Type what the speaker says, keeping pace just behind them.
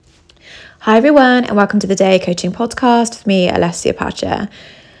Hi everyone, and welcome to the Day Coaching Podcast with me, Alessia Pacha.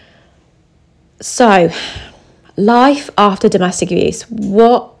 So, life after domestic abuse,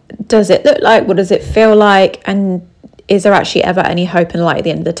 what does it look like? What does it feel like? And is there actually ever any hope and light at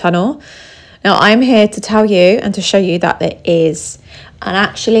the end of the tunnel? Now, I'm here to tell you and to show you that there is. And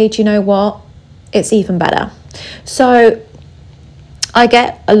actually, do you know what? It's even better. So, I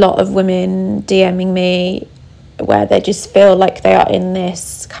get a lot of women DMing me where they just feel like they are in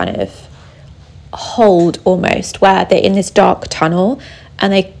this kind of hold almost, where they're in this dark tunnel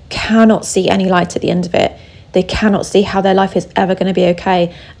and they cannot see any light at the end of it. They cannot see how their life is ever going to be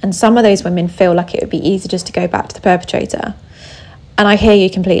okay. And some of those women feel like it would be easy just to go back to the perpetrator. And I hear you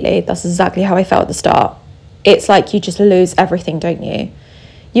completely. That's exactly how I felt at the start. It's like you just lose everything, don't you?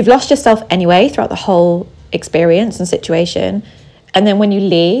 You've lost yourself anyway throughout the whole experience and situation. And then when you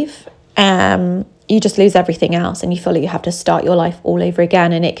leave, you just lose everything else and you feel like you have to start your life all over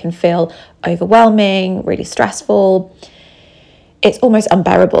again, and it can feel overwhelming, really stressful. It's almost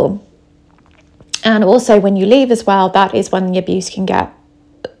unbearable. And also when you leave as well, that is when the abuse can get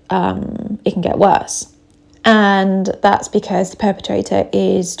worse. And that's because the perpetrator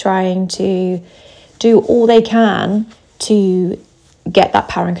is trying to do all they can to get that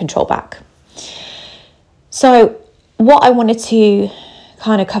power and control back. So what I wanted to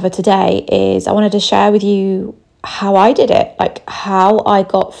kind of cover today is I wanted to share with you how I did it, like how I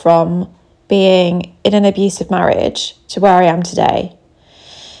got from being in an abusive marriage to where I am today.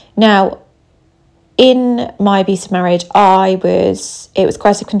 Now, in my abusive marriage, it was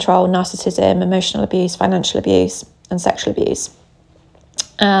aggressive control, narcissism, emotional abuse, financial abuse, and sexual abuse.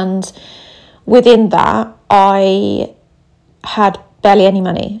 And within that, I had barely any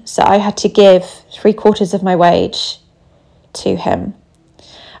money. So I had to give 3/4 of my wage to him.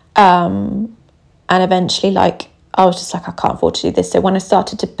 And eventually, I was just like, I can't afford to do this. So when I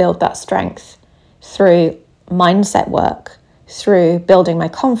started to build that strength through mindset work, through building my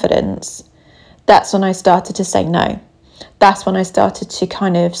confidence, that's when I started to say no. That's when I started to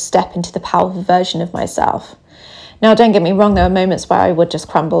kind of step into the powerful version of myself. Now, don't get me wrong, there were moments where I would just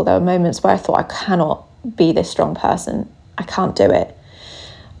crumble. There were moments where I thought, I cannot be this strong person. I can't do it.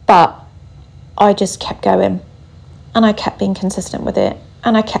 But I just kept going, and I kept being consistent with it.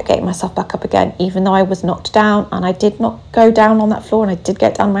 And I kept getting myself back up again, even though I was knocked down, and I did not go down on that floor, and I did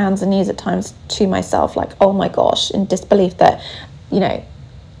get down on my hands and knees at times to myself, like, oh my gosh, in disbelief that,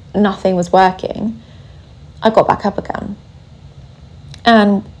 nothing was working. I got back up again.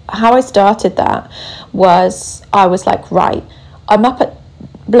 And how I started that was, I was like, right, I'm up at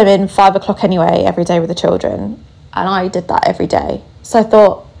blimmin' 5 o'clock anyway, every day with the children. And I did that every day. So I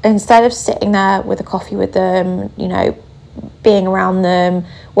thought, instead of sitting there with a coffee with them, being around them,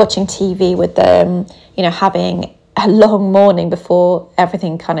 watching TV with them, having a long morning before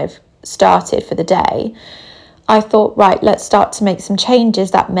everything kind of started for the day, I thought, right, let's start to make some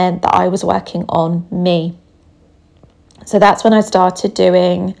changes. That meant that I was working on me. So that's when I started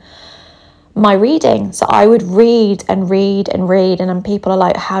doing my reading. So I would read and read and read, and then people are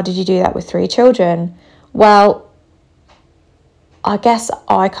like, how did you do that with 3 children? Well, I guess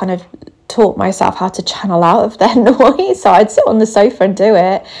I kind of taught myself how to channel out of their noise. So I'd sit on the sofa and do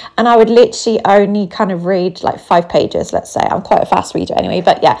it, and I would literally only kind of read like 5 pages, let's say. I'm quite a fast reader anyway,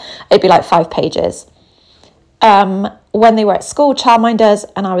 but yeah, it'd be like 5 pages. When they were at school, childminders,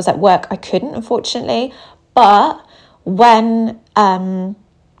 and I was at work, I couldn't, unfortunately. But when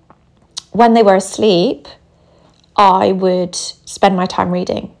they were asleep, I would spend my time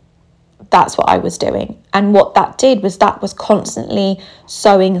reading. That's what I was doing. And what that did was that was constantly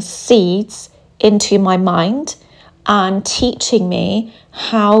sowing seeds into my mind and teaching me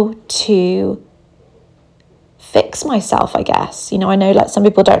how to fix myself, I guess. I know some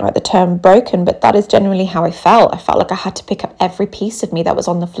people don't like the term broken, but that is genuinely how I felt. I felt like I had to pick up every piece of me that was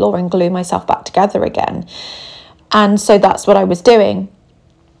on the floor and glue myself back together again. And so that's what I was doing.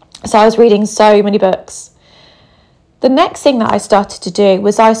 So I was reading so many books. The next thing that I started to do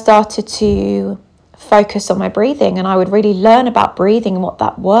was I started to focus on my breathing, and I would really learn about breathing and what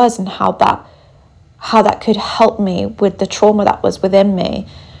that was and how that could help me with the trauma that was within me.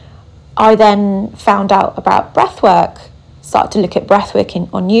 I then found out about breath work, started to look at breath work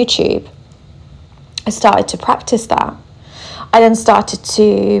on YouTube. I started to practice that. I then started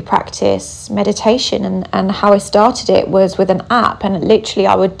to practice meditation, and how I started it was with an app, and literally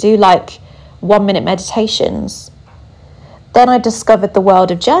I would do 1-minute meditations. Then I discovered the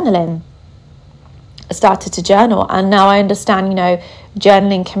world of journaling. I started to journal, and now I understand,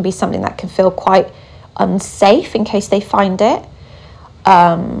 journaling can be something that can feel quite unsafe in case they find it.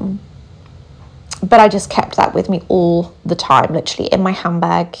 But I just kept that with me all the time, literally in my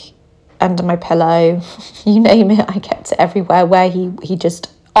handbag, under my pillow, you name it, I kept it everywhere where he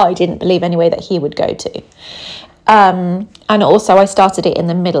just, I didn't believe anyway that he would go to. And also I started it in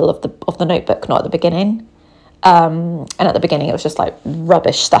the middle of the notebook, not at the beginning. And at the beginning it was just like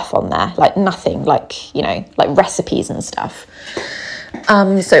rubbish stuff on there, like nothing, like, you know, like recipes and stuff.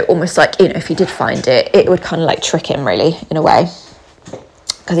 So almost like, you know, if he did find it, it would kind of like trick him really in a way,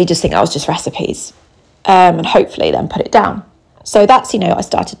 because he'd just think that was just recipes, and hopefully then put it down. So that's, you know, I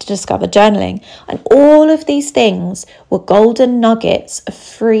started to discover journaling, and all of these things were golden nuggets of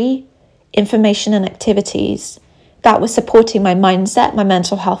free information and activities that were supporting my mindset, my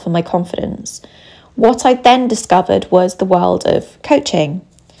mental health, and my confidence. What I then discovered was the world of coaching.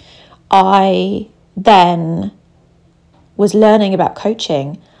 I then was learning about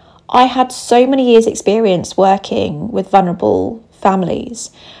coaching. I had so many years experience working with vulnerable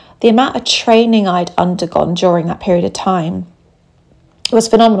families. The amount of training I'd undergone during that period of time was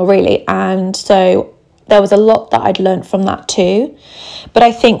phenomenal, really. And so there was a lot that I'd learned from that too. But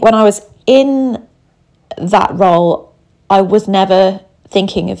I think when I was in that role, I was never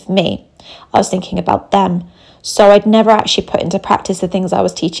thinking of me. I was thinking about them. So I'd never actually put into practice the things I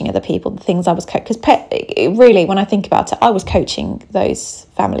was teaching other people, the things I was because really, when I think about it, I was coaching those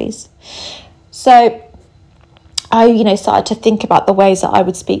families. So I, you know, started to think about the ways that I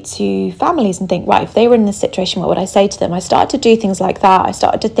would speak to families and think, right, if they were in this situation, what would I say to them? I started to do things like that. I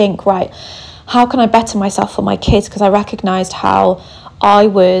started to think, right, how can I better myself for my kids? Because I recognised how I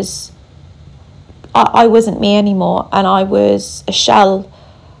wasn't me anymore, and I was a shell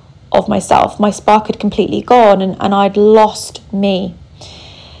of myself. My spark had completely gone, and I'd lost me.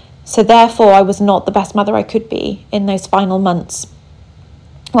 So therefore, I was not the best mother I could be in those final months.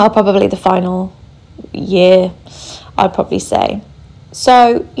 Well, probably the final year, I'd probably say.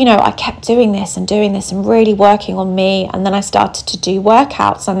 So, you know, I kept doing this and really working on me. And then I started to do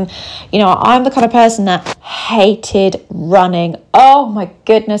workouts. And, you know, I'm the kind of person that hated running. Oh my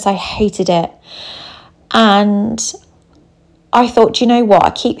goodness, I hated it. And I thought, you know what? I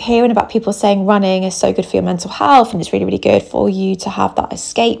keep hearing about people saying running is so good for your mental health and it's really, really good for you to have that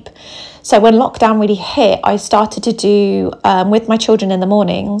escape. So when lockdown really hit, I started to do, with my children in the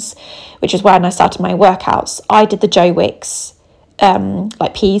mornings, which is when I started my workouts, I did the Joe Wicks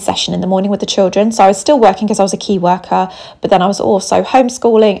like PE session in the morning with the children. So I was still working because I was a key worker, but then I was also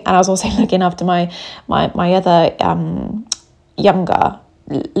homeschooling, and I was also looking after my other younger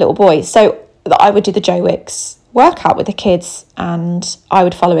little boys. So I would do the Joe Wicks workout with the kids, and I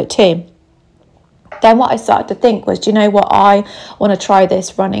would follow it too. Then what I started to think was, do you know what, I want to try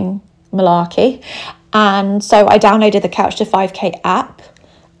this running malarkey. And so I downloaded the Couch to 5K app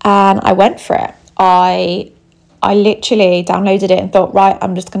and I went for it. I literally downloaded it and thought, right,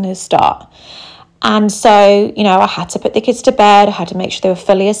 I'm just going to start. And so, you know, I had to put the kids to bed, I had to make sure they were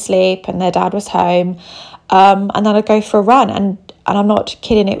fully asleep and their dad was home, and then I'd go for a run, and I'm not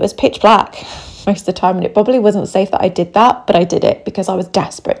kidding, it was pitch black most of the time, and it probably wasn't safe that I did that, but I did it because I was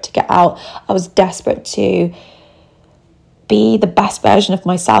desperate to get out. I was desperate to be the best version of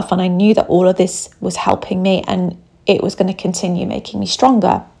myself, and I knew that all of this was helping me and it was going to continue making me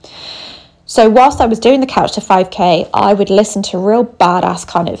stronger. So whilst I was doing the Couch to 5K, I would listen to real badass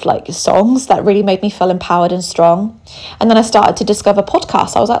kind of like songs that really made me feel empowered and strong. And then I started to discover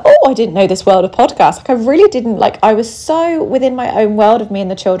podcasts. I was like, oh, I didn't know this world of podcasts. Like I really didn't, like I was so within my own world of me and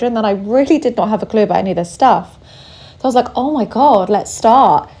the children that I really did not have a clue about any of this stuff. So I was like, oh my God, let's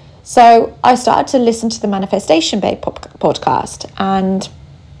start. So I started to listen to the Manifestation Babe podcast. And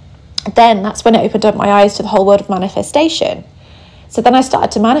then that's when it opened up my eyes to the whole world of manifestation. So then I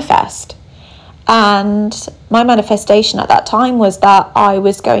started to manifest. And my manifestation at that time was that I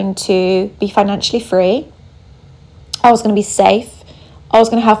was going to be financially free. I was going to be safe. I was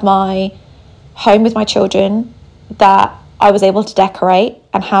going to have my home with my children that I was able to decorate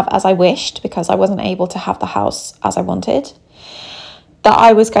and have as I wished, because I wasn't able to have the house as I wanted. That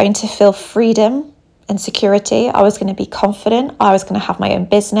I was going to feel freedom and security. I was going to be confident. I was going to have my own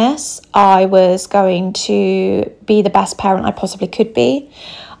business. I was going to be the best parent I possibly could be.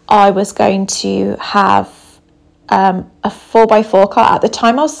 I was going to have a 4x4 car. At the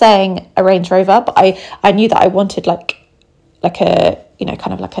time I was saying a Range Rover, but I knew that I wanted like a, you know,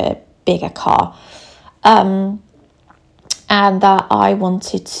 kind of like a bigger car. And that I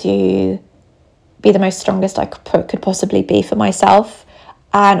wanted to be the most strongest I could possibly be for myself.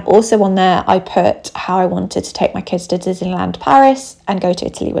 And also on there, I put how I wanted to take my kids to Disneyland Paris and go to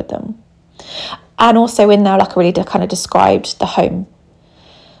Italy with them. And also in there, like I really kind of described the home.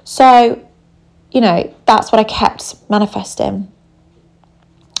 So, you know, that's what I kept manifesting.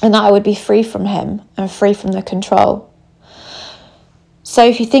 And that I would be free from him and free from the control. So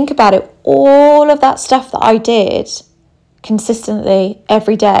if you think about it, all of that stuff that I did consistently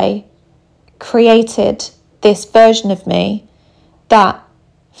every day created this version of me that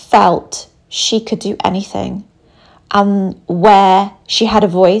felt she could do anything, and where she had a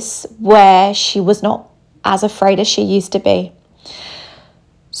voice, where she was not as afraid as she used to be.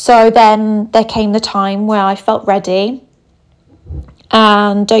 So then there came the time where I felt ready.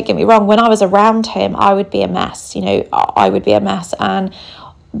 And don't get me wrong, when I was around him, I would be a mess. I would be a mess. And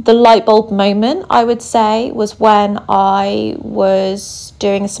the light bulb moment, I would say, was when I was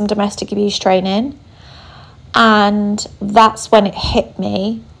doing some domestic abuse training. And that's when it hit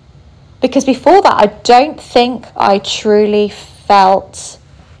me. Because before that, I don't think I truly felt...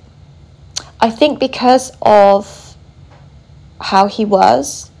 I think because of how he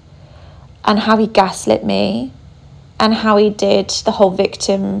was and how he gaslit me and how he did the whole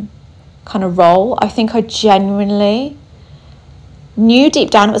victim kind of role, I think I genuinely knew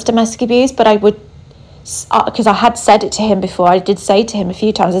deep down it was domestic abuse, but I would, because I had said it to him before, I did say to him a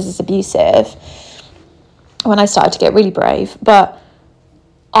few times, this is abusive, when I started to get really brave, but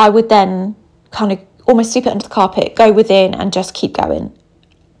I would then kind of almost sweep it under the carpet, go within and just keep going,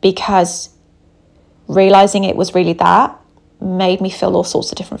 because realising it was really that made me feel all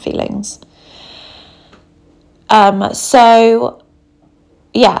sorts of different feelings. So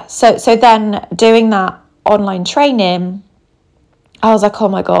then doing that online training, I was like, oh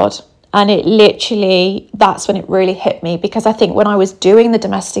my God. And it literally, that's when it really hit me, because I think when I was doing the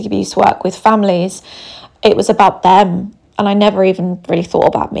domestic abuse work with families, it was about them. And I never even really thought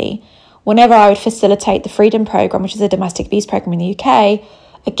about me. Whenever I would facilitate the Freedom Programme, which is a domestic abuse programme in the UK,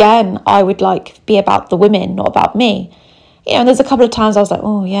 again, I would be about the women, not about me. And there's a couple of times I was like,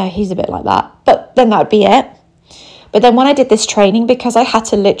 oh yeah, he's a bit like that. But then that would be it. But then when I did this training, because I had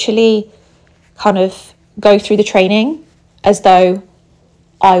to literally kind of go through the training as though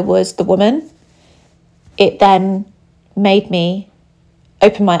I was the woman, it then made me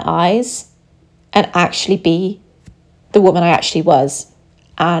open my eyes and actually be the woman I actually was,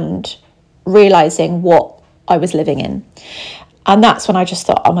 and realising what I was living in. And that's when I just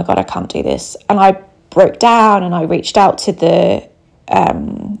thought, oh my God, I can't do this. And I broke down and I reached out to the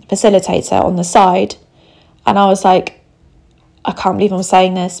facilitator on the side, and I was like, I can't believe I'm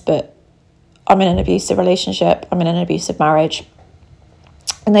saying this, but I'm in an abusive relationship. I'm in an abusive marriage.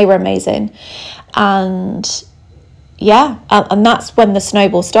 And they were amazing. And that's when the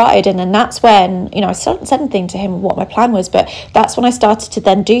snowball started. And then that's when, I still hadn't said anything to him what my plan was, but that's when I started to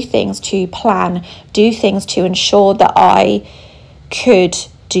then do things to plan, do things to ensure that I could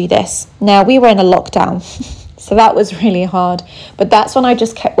do this. Now, we were in a lockdown, so that was really hard. But that's when I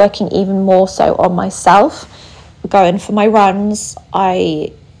just kept working even more so on myself, going for my runs.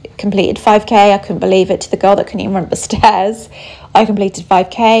 I completed 5K. I couldn't believe it, to the girl that couldn't even run up the stairs. I completed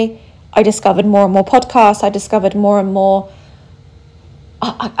 5K. I discovered more and more podcasts. I discovered more and more.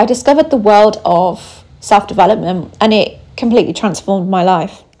 I discovered the world of self-development, and it completely transformed my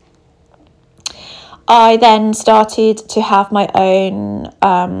life. I then started to have my own,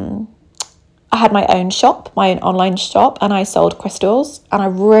 I had my own shop, my own online shop, and I sold crystals, and I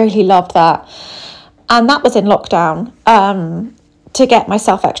really loved that. And that was in lockdown, to get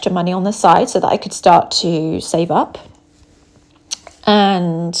myself extra money on the side so that I could start to save up.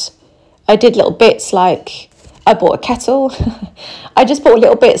 And I did little bits, like I bought a kettle. I just bought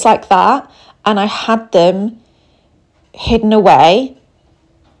little bits like that, and I had them hidden away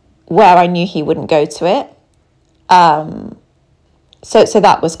where I knew he wouldn't go to it. So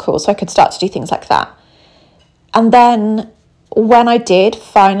that was cool. So I could start to do things like that. And then when I did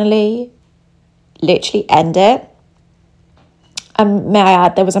finally literally end it, may I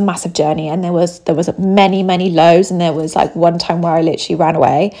add, there was a massive journey, and there was many, many lows, and there was like one time where I literally ran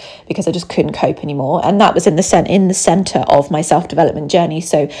away because I just couldn't cope anymore. And that was in the center of my self-development journey.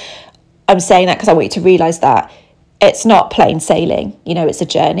 So I'm saying that because I want you to realize that it's not plain sailing, it's a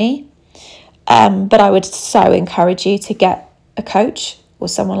journey. But I would so encourage you to get a coach or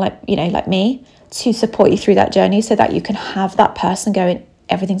someone like me to support you through that journey, so that you can have that person going,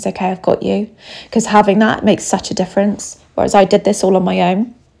 everything's okay, I've got you. Because having that makes such a difference. Whereas I did this all on my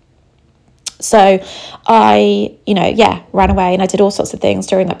own. So I, ran away, and I did all sorts of things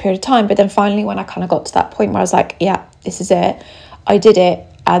during that period of time. But then finally, when I kind of got to that point where I was like, yeah, this is it, I did it.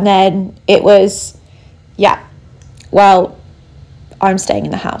 And then it was, I'm staying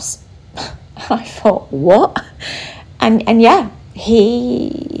in the house. I thought, what? And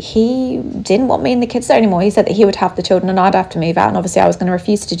he didn't want me and the kids there anymore. He said that he would have the children and I'd have to move out, and obviously I was going to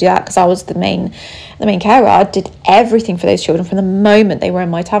refuse to do that because I was the main carer. I did everything for those children from the moment they were in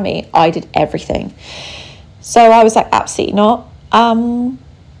my tummy. I did everything. So I was like, absolutely not. And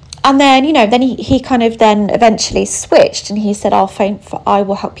then, then he kind of then eventually switched, and he said, I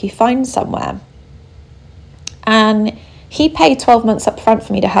will help you find somewhere. And he paid 12 months up front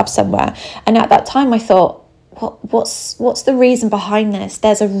for me to have somewhere. And at that time I thought, what's the reason behind this?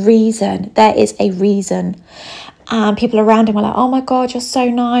 There's a reason. There is a reason. And people around him were like, oh my God, you're so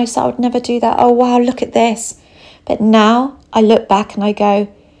nice. I would never do that. Oh, wow, look at this. But now I look back and I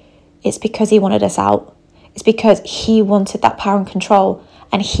go, it's because he wanted us out. It's because he wanted that power and control,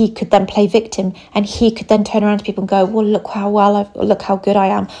 and he could then play victim, and he could then turn around to people and go, well, look how good I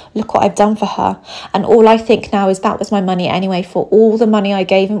am. Look what I've done for her. And all I think now is that was my money anyway, for all the money I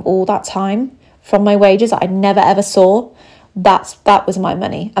gave him all that time from my wages that I never ever saw. That was my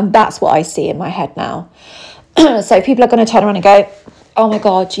money. And that's what I see in my head now. So people are going to turn around and go, oh my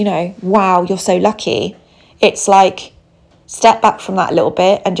God, wow, you're so lucky. It's like, step back from that a little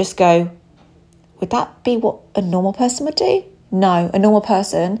bit and just go, would that be what a normal person would do? No, a normal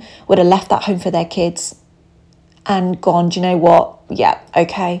person would have left that home for their kids and gone, do you know what? Yeah,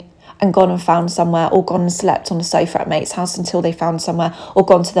 okay. And gone and found somewhere, or gone and slept on the sofa at mate's house until they found somewhere, or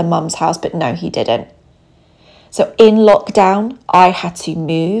gone to their mum's house. But no, he didn't. So in lockdown, I had to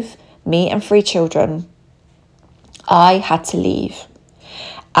move, me and 3 children. I had to leave.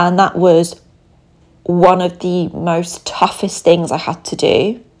 And that was one of the most toughest things I had to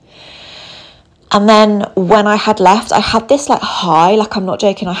do. And then when I had left, I had this high, I'm not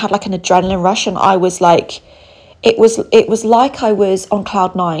joking, I had an adrenaline rush, and I was it was like I was on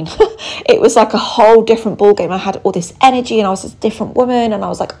cloud 9. It was like a whole different ballgame. I had all this energy, and I was a different woman, and I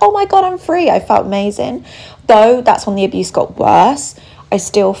was like, oh my God, I'm free. I felt amazing. Though that's when the abuse got worse, I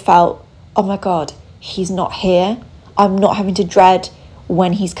still felt, oh my God, he's not here. I'm not having to dread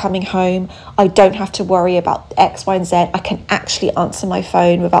when he's coming home. I don't have to worry about X, Y, and Z. I can actually answer my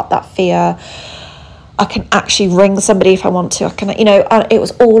phone without that fear. I can actually ring somebody if I want to. I can, it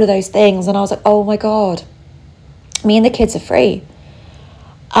was all of those things. And I was like, oh my God, me and the kids are free.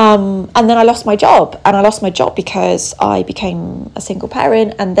 And then I lost my job. And I lost my job because I became a single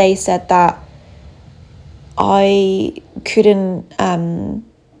parent. And they said that I couldn't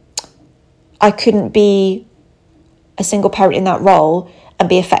be a single parent in that role and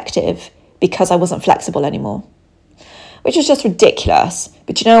be effective because I wasn't flexible anymore, which is just ridiculous.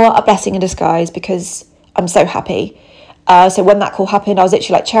 But you know what? A blessing in disguise, because I'm so happy. So when that call happened, I was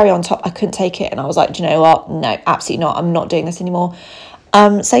literally cherry on top. I couldn't take it. And I was like, do you know what? No, absolutely not. I'm not doing this anymore.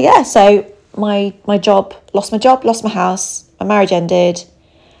 So my job, lost my house, my marriage ended.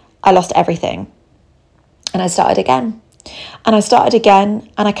 I lost everything. And I started again. And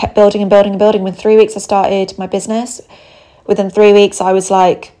I kept building and building and building. Within 3 weeks, I started my business. Within 3 weeks, I was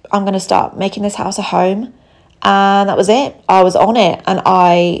like, I'm going to start making this house a home. And that was it. I was on it. And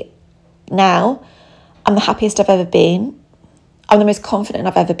I'm the happiest I've ever been. I'm the most confident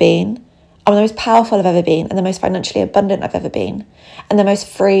I've ever been. I'm the most powerful I've ever been, and the most financially abundant I've ever been, and the most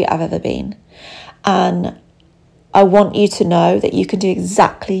free I've ever been. And I want you to know that you can do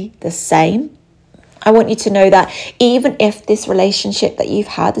exactly the same. I want you to know that even if this relationship that you've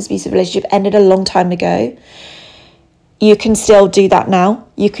had, this abusive relationship, ended a long time ago, you can still do that now.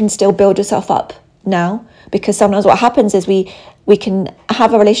 You can still build yourself up now. Because sometimes what happens is we can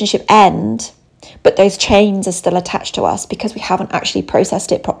have a relationship end, but those chains are still attached to us because we haven't actually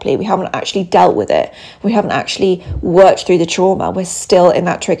processed it properly. We haven't actually dealt with it. We haven't actually worked through the trauma. We're still in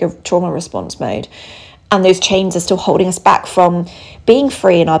that trigger trauma response mode. And those chains are still holding us back from being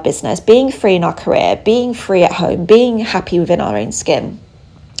free in our business, being free in our career, being free at home, being happy within our own skin.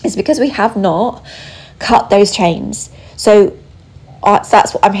 It's because we have not cut those chains. So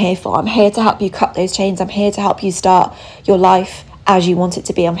that's what I'm here for. I'm here to help you cut those chains. I'm here to help you start your life as you want it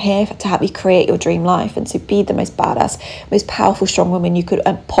to be. I'm here to help you create your dream life and to be the most badass, most powerful, strong woman you could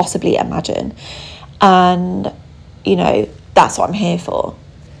possibly imagine. And, that's what I'm here for.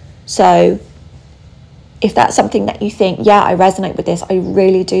 So if that's something that you think, yeah, I resonate with this, I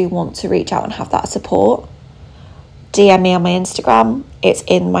really do want to reach out and have that support, DM me on my Instagram. It's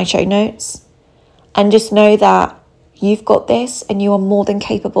in my show notes. And just know that you've got this and you are more than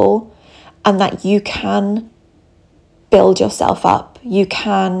capable, and that you can build yourself up. You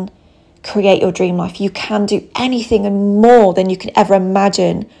can create your dream life. You can do anything and more than you can ever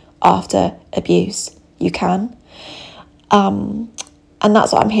imagine after abuse. You can. And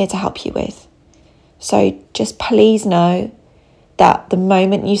that's what I'm here to help you with. So just please know that the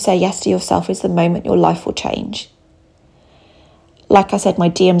moment you say yes to yourself is the moment your life will change. Like I said, my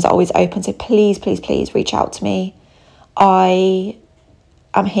DMs are always open, so please, please, please reach out to me. I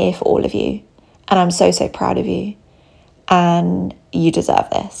am here for all of you, and I'm so, so proud of you, and you deserve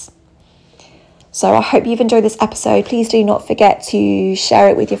this. So I hope you've enjoyed this episode. Please do not forget to share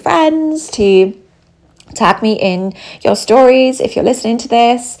it with your friends, to tag me in your stories if you're listening to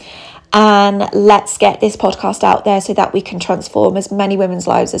this. And let's get this podcast out there so that we can transform as many women's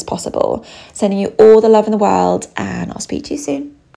lives as possible. Sending you all the love in the world, and I'll speak to you soon.